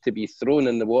to be thrown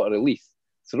in the water of Leith,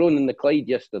 thrown in the Clyde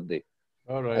yesterday.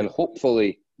 All right. And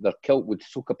hopefully their kilt would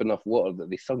soak up enough water that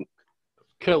they sunk.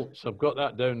 Kilts, I've got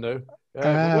that down now.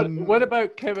 What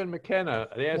about Kevin McKenna?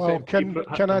 Well,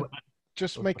 can I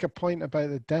just make a point about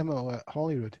the demo at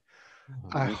Holyrood?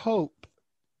 I hope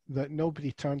that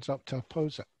nobody turns up to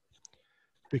oppose it.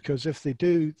 Because if they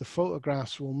do, the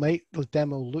photographs will make the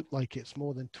demo look like it's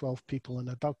more than 12 people in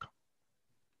a dug.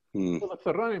 Well, if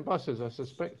they're running buses, I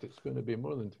suspect it's going to be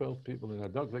more than 12 people in a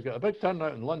dug. They got a big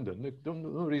turnout in London. There's no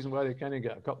reason why they can't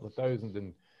get a couple of thousand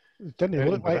in... Didn't it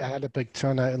look like it had a big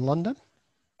turnout in London?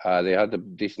 They had a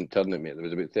decent turnout, mate. There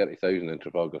was about 30,000 in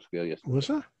Trafalgar Square yesterday. Was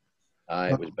there?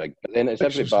 It was big. But then it's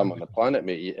every BAM on the planet,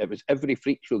 mate. It was every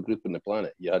freak show group on the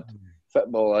planet. You had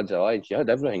Football Lads Alliance. You had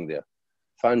everything there.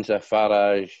 Fans of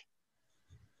Farage.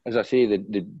 As I say, the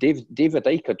David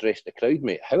Icke addressed the crowd,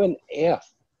 mate. How on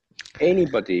earth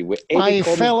anybody with any... My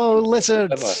fellow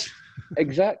lizards.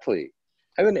 Exactly.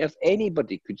 How on earth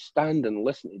anybody could stand and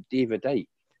listen to David Icke?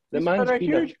 He's got a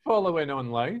huge following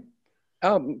online.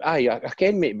 I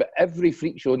can, mate, but every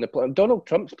freak show on the planet... Donald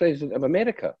Trump's president of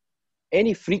America.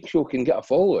 Any freak show can get a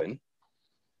following.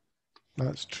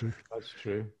 That's true. That's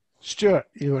true. Stuart,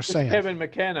 you were saying. Kevin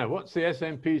McKenna, what's the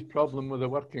SNP's problem with the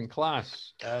working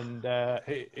class? And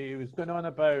he was going on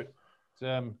about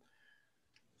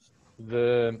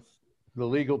the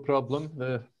legal problem,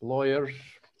 the lawyers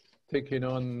taking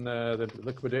on the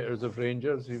liquidators of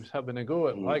Rangers. He was having a go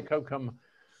at like, how come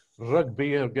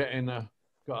rugby are got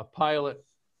a pilot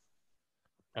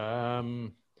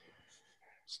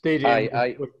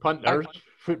stadium with punters,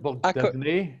 football doesn't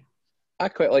he? I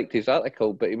quite liked his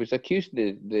article, but he was accused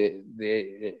of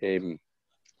the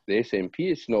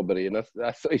SNP of snobbery, and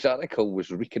I thought his article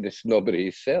was reeking of snobbery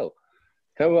himself.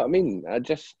 You know what I mean? And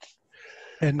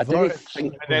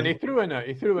then he threw in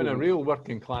a real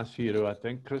working class hero, I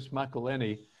think, Chris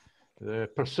McElhenney, the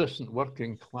persistent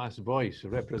working class voice who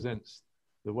represents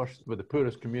the worst with the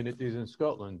poorest communities in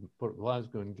Scotland, Port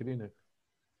Glasgow and Greenock.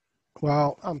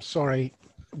 Well, I'm sorry,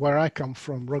 where I come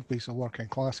from, rugby's a working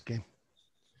class game.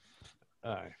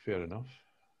 Aye, fair enough.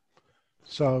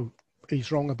 So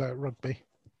he's wrong about rugby.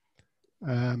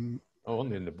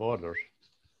 Only in the borders.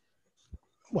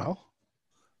 Well,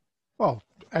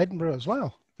 Edinburgh as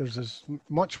well. There's as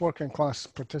much working class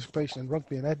participation in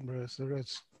rugby in Edinburgh as there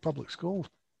is public school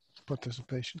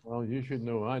participation. Well, you should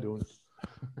know. I don't.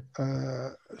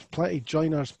 There's plenty of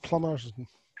joiners, plumbers, and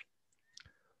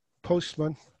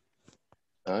postmen.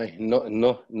 Aye,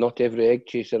 not every egg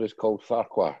chaser is called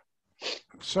Farquhar.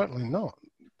 Certainly not.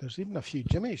 There's even a few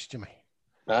Jimmys, Jimmy.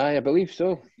 Aye, I believe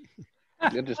so.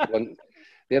 They're just one.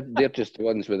 They're just the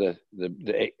ones with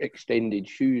the extended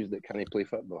shoes that can't play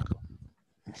football.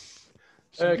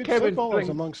 Some good Kevin footballers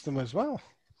amongst them as well.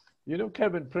 You know,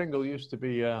 Kevin Pringle used to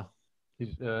be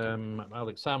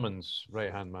Alex Salmon's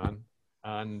right-hand man.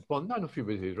 And, well, not if he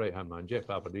was his right-hand man. Jeff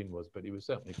Aberdeen was, but he was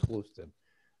certainly close to him.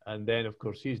 And then, of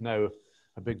course, he's now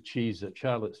a big cheese at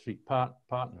Charlotte Street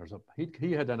Partners.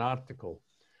 He had an article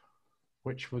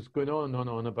which was going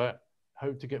on about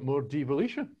how to get more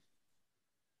devolution.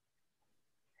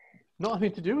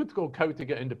 Nothing to do with how to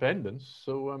get independence.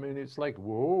 So, I mean, it's like,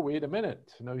 whoa, wait a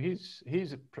minute. Now, he's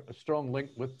a strong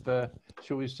link with,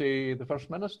 shall we say, the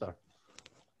First Minister.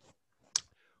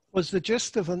 Was the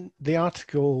gist of the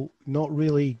article not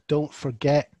really don't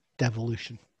forget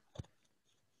devolution?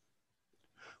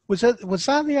 Was that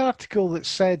the article that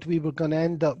said we were going to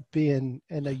end up being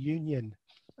in a union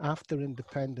after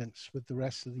independence with the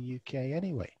rest of the UK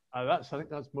anyway? I think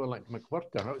that's more like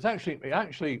MacWhirter. It was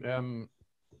actually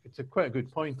it's quite a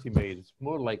good point he made. It's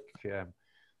more like a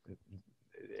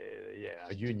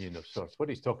union of sorts. What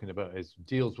he's talking about is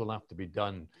deals will have to be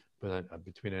done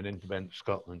between an independent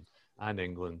Scotland and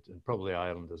England, and probably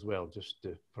Ireland as well, just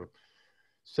for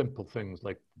simple things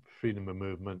like freedom of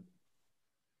movement,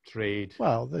 trade.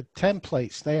 Well, the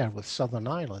template's there with Southern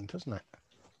Ireland, isn't it?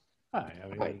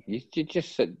 You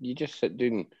just sit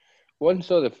down.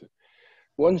 Once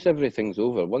everything's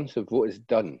over, once the vote is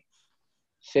done,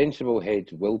 sensible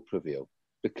heads will prevail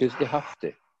because they have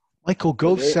to. Michael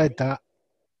Gove said that.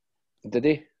 Did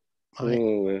he?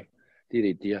 Oh,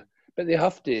 dear. But they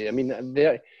have to. I mean,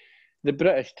 the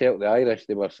British tell the Irish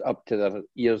they were up to their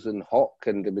ears in hock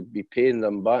and they would be paying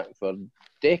them back for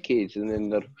decades, and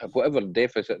then whatever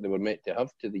deficit they were meant to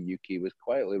have to the UK was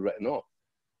quietly written off.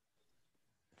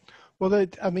 Well,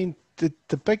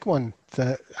 the big one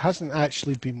that hasn't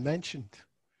actually been mentioned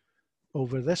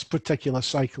over this particular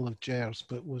cycle of GERS,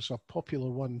 but was a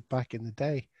popular one back in the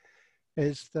day,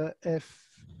 is that if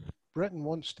Britain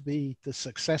wants to be the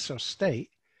successor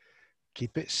state,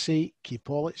 keep its seat, keep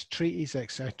all its treaties,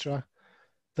 etc.,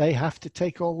 they have to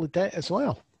take all the debt as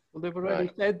well. Well, they've already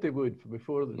said they would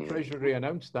before the Treasury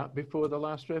announced that before the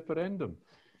last referendum.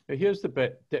 Now, here's the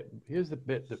bit that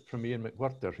from Iain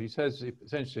MacWhirter. He says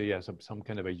essentially, yes, some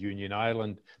kind of a union.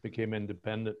 Ireland became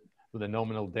independent with a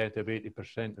nominal debt of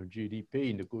 80% of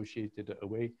GDP, negotiated it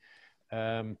away.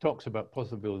 Talks about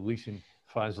possibly leasing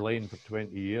Faslane for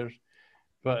 20 years.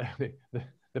 But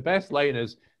the best line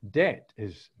is, debt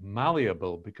is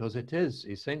malleable because it is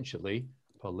essentially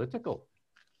political.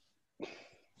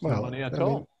 Well, money at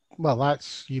all. Well,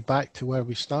 that's you back to where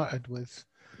we started with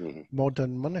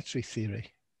modern monetary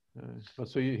theory. So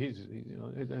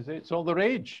it's all the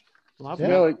rage. We'll have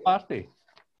a party.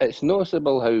 It's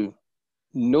noticeable how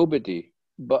nobody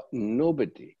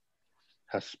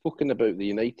has spoken about the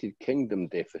United Kingdom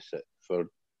deficit for,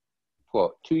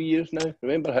 2 years now?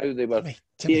 Remember how they were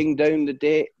paying down the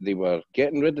debt, they were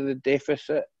getting rid of the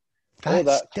deficit? All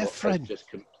that different. Just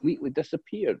completely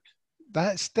disappeared.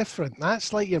 That's different.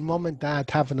 That's like your mum and dad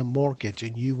having a mortgage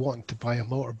and you wanting to buy a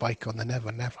motorbike on the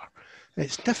Never Never.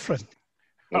 It's different.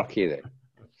 Okay then.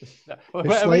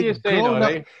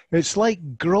 It's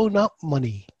like grown-up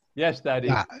money. Yes,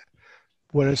 Daddy.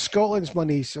 Whereas Scotland's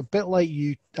money's a bit like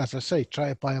you, as I say, try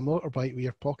to buy a motorbike with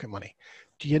your pocket money.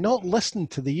 Do you not listen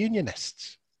to the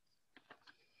unionists?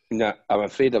 No, I'm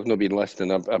afraid I've not been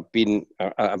listening. I've been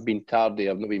tardy.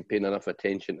 I've not been paying enough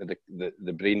attention to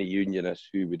the brainy unionists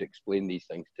who would explain these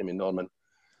things to me, Norman.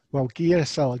 Well, give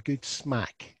yourself a good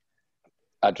smack.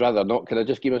 I'd rather not. Can I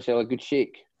just give myself a good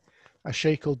shake? A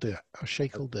shake will do it. A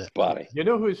shake will do it. Barry. You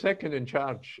know who's second in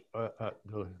charge at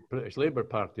the British Labour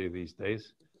Party these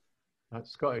days?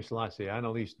 That's Scottish lassie,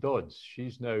 Annalise Dodds.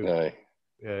 She's now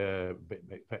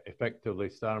effectively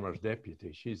Starmer's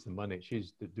deputy. She's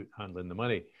handling the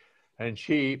money. And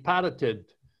she parroted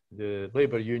the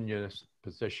Labour unionist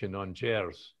position on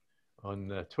GERS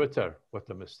on Twitter. What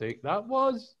a mistake that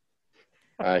was.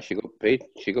 She got paid.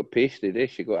 She got pasted, eh?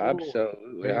 She got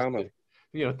absolutely hammered.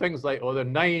 You know, things like, the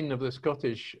 9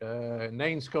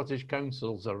 Scottish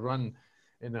councils are run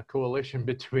in a coalition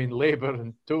between Labour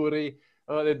and Tory.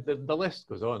 The list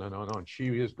goes on and on and on.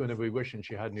 She is going to be wishing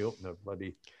she hadn't opened her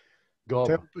bloody gob.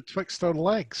 Betwixt her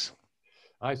legs.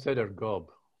 I said her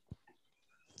gob.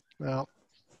 Well,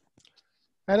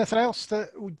 anything else that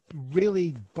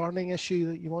really burning issue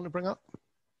that you want to bring up?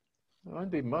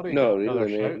 Andy Murray. No,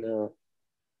 really, mate, no.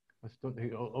 I don't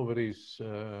think over his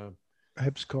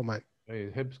Hibbs comment.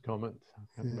 Hibbs comment.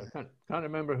 I can't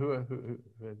remember who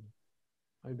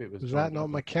maybe it was. Was that not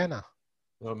McKenna?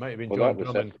 Well, it might have been John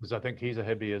Drummond, because I think he's a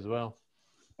Hibby as well.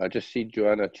 I just see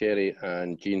Joanna Cherry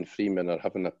and Jean Freeman are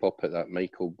having a pop at that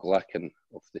Michael Glacken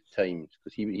of the Times,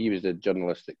 because he was the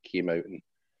journalist that came out and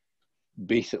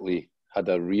basically had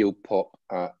a real pop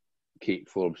at Kate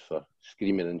Forbes for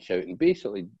screaming and shouting.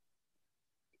 Basically,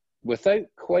 without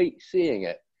quite saying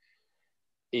it,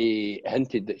 he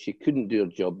hinted that she couldn't do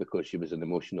her job because she was an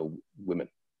emotional woman.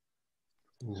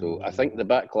 So I think the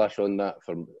backlash on that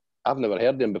I've never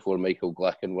heard him before, Michael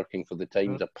Glacken, working for the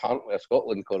Times, apparently a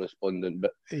Scotland correspondent,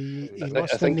 but he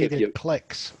must have needed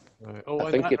clicks.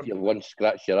 I think if you once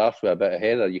scratch your arse with a bit of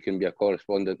heather, you can be a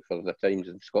correspondent for the Times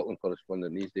and Scotland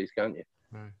correspondent these days, can't you?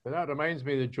 Right. But that reminds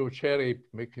me of Joe Cherry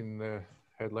making the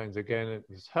headlines again. It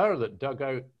was her that dug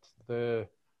out the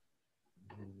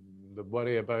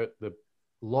worry about the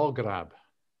Lawgrab.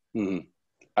 Mm-hmm.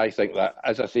 I think that,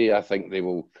 as I say, I think they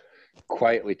will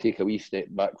quietly take a wee step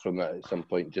back from that at some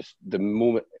point. Just the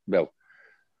moment, well,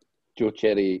 Joe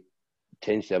Cherry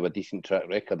tends to have a decent track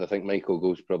record. I think Michael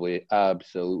Gove's probably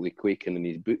absolutely quaking in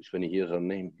his boots when he hears her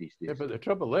name these days. Yeah, but the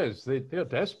trouble is, they're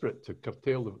desperate to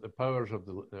curtail the powers of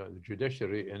the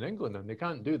judiciary in England, and they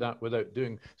can't do that without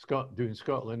doing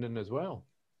Scotland in as well.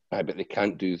 Aye, but they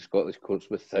can't do the Scottish courts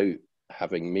without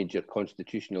having major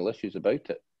constitutional issues about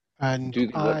it. And do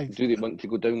they want to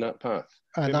go down that path?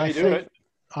 And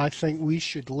I think we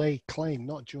should lay claim,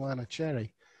 not Joanna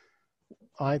Cherry.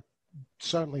 I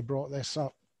certainly brought this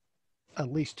up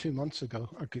at least 2 months ago.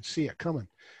 I could see it coming.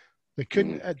 They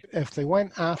couldn't, if they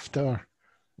went after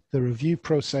the review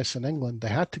process in England, they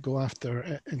had to go after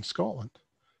it in Scotland.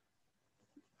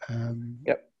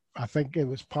 Yep. I think it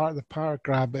was part of the power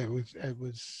grab. It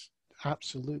was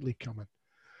absolutely coming.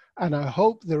 And I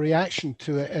hope the reaction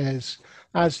to it is,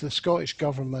 as the Scottish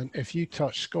government, if you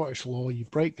touch Scottish law, you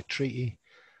break the treaty,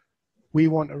 we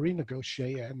want to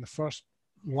renegotiate it. And the first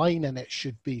line in it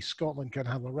should be, Scotland can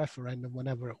have a referendum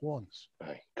whenever it wants.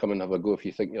 Aye. Come and have a go if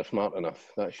you think you're smart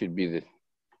enough. That should be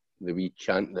the wee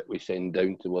chant that we send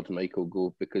down towards Michael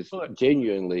Gove, because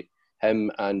genuinely,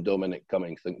 him and Dominic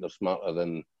Cummings think they're smarter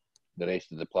than the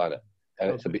rest of the planet.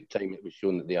 And it's about time it was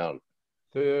shown that they aren't.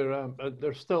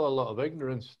 There's still a lot of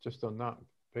ignorance just on that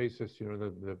basis. You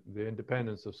know, the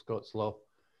independence of Scots law,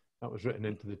 that was written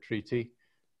into the treaty.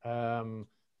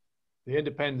 The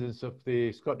independence of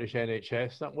the Scottish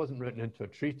NHS, that wasn't written into a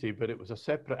treaty, but it was a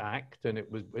separate act, and it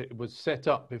was set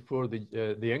up before the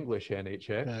English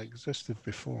NHS. It existed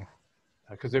before.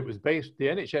 Because the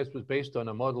NHS was based on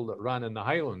a model that ran in the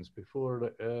Highlands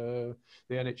before the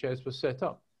NHS was set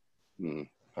up.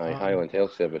 Highland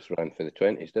Health Service ran for the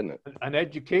 20s, didn't it? And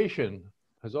education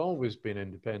has always been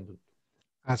independent.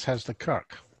 As has the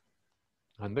Kirk.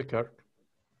 And the Kirk.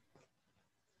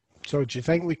 So do you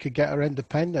think we could get our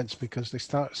independence because they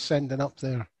start sending up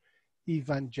their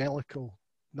evangelical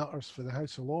nutters for the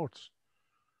House of Lords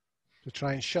to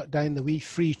try and shut down the wee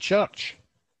free church?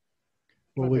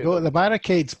 Will we go to the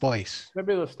barricades, boys?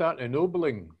 Maybe they'll start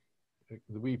ennobling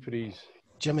the wee frees.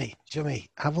 Jimmy,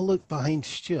 have a look behind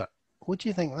Stuart. What do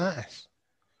you think that is?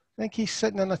 I think he's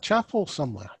sitting in a chapel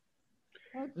somewhere.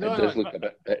 It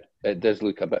does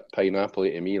look a bit pineapple-y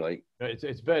to me, like.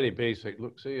 It's very basic.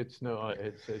 Look, see, it's not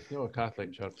a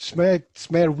Catholic church.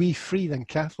 It's more wee free than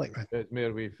Catholic then. It's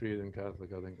more wee free than Catholic,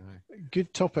 I think.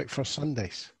 Good topic for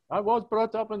Sundays. I was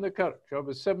brought up in the Kirk. I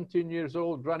was 17 years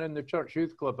old, running the church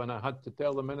youth club, and I had to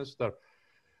tell the minister,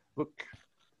 "Look,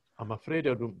 I'm afraid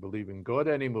I don't believe in God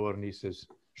anymore." And he says,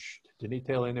 "Shh, didn't he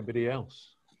tell anybody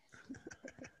else?"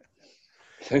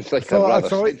 Sounds like a rather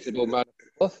sensible man.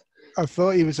 I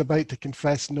thought he was about to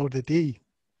confess no to D.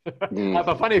 I have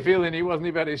a funny feeling he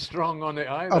wasn't very strong on it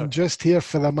either. I'm just here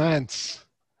for the manse.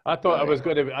 I thought I was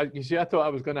going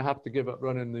to have to give up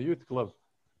running the youth club.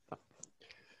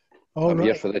 I'm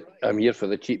here for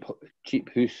the cheap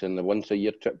house and the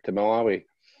once-a-year trip to Malawi.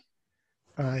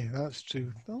 Aye, that's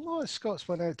true. A lot of Scots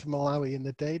went out to Malawi in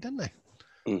the day, didn't they?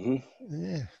 Mm-hmm.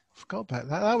 Yeah, forgot about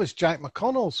that. That was Jack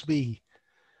McConnell's wee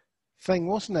thing,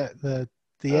 wasn't it?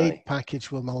 The aid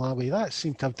package with Malawi. That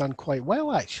seemed to have done quite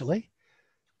well, actually.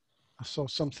 I saw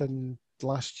something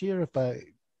last year about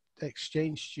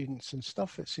exchange students and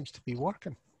stuff. It seems to be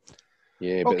working.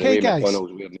 Yeah, but okay, the way guys.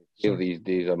 McConnell's wearing here these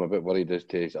days, I'm a bit worried as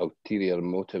to his ulterior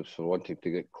motives for wanting to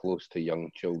get close to young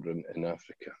children in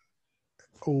Africa.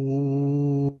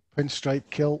 Oh, pinstripe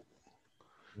kilt.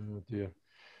 Oh dear.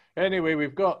 Anyway,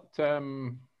 we've got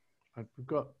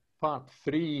part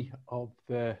 3 of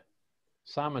the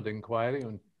Salmond inquiry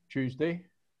on Tuesday.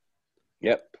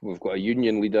 Yep, we've got a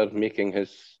union leader making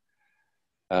his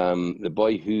the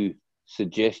boy who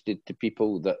suggested to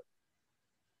people that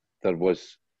there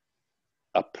was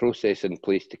a process in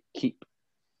place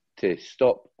to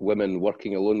stop women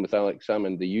working alone with Alex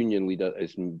Salmond. The union leader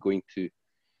is going to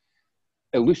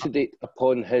elucidate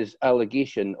upon his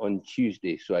allegation on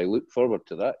Tuesday. So I look forward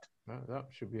to that. That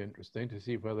should be interesting to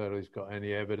see whether he's got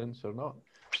any evidence or not.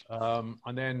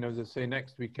 And then, as I say,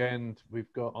 next weekend,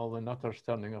 we've got all the nutters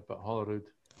turning up at Holyrood.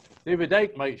 David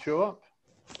Icke might show up.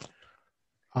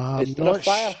 Is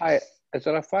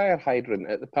there a fire hydrant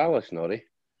at the Palace, Norrie?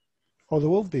 Oh, there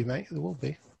will be, mate. There will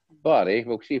be. Barry,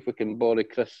 we'll see if we can borrow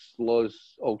Chris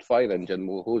Law's old fire engine.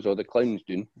 We'll hose all the clowns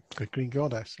down. The Green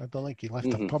Goddess. I don't think he left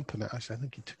a pump in it. Actually, I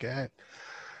think he took it out.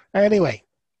 Anyway,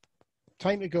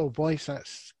 time to go, boys.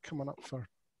 That's coming up for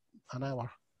an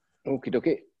hour. Okie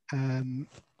dokie.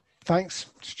 Thanks,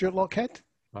 Stuart Lockhead.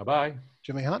 Bye-bye.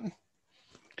 Jimmy Hatton.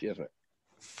 Cheers, mate.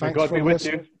 May God be with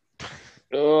you.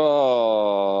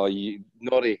 Oh,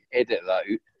 Norrie, edit that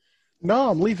out. No,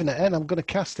 I'm leaving it in. I'm going to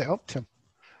cast it up to him.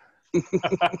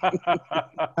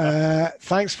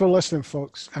 Thanks for listening,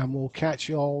 folks, and we'll catch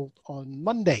you all on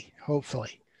Monday,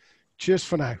 hopefully. Cheers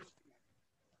for now.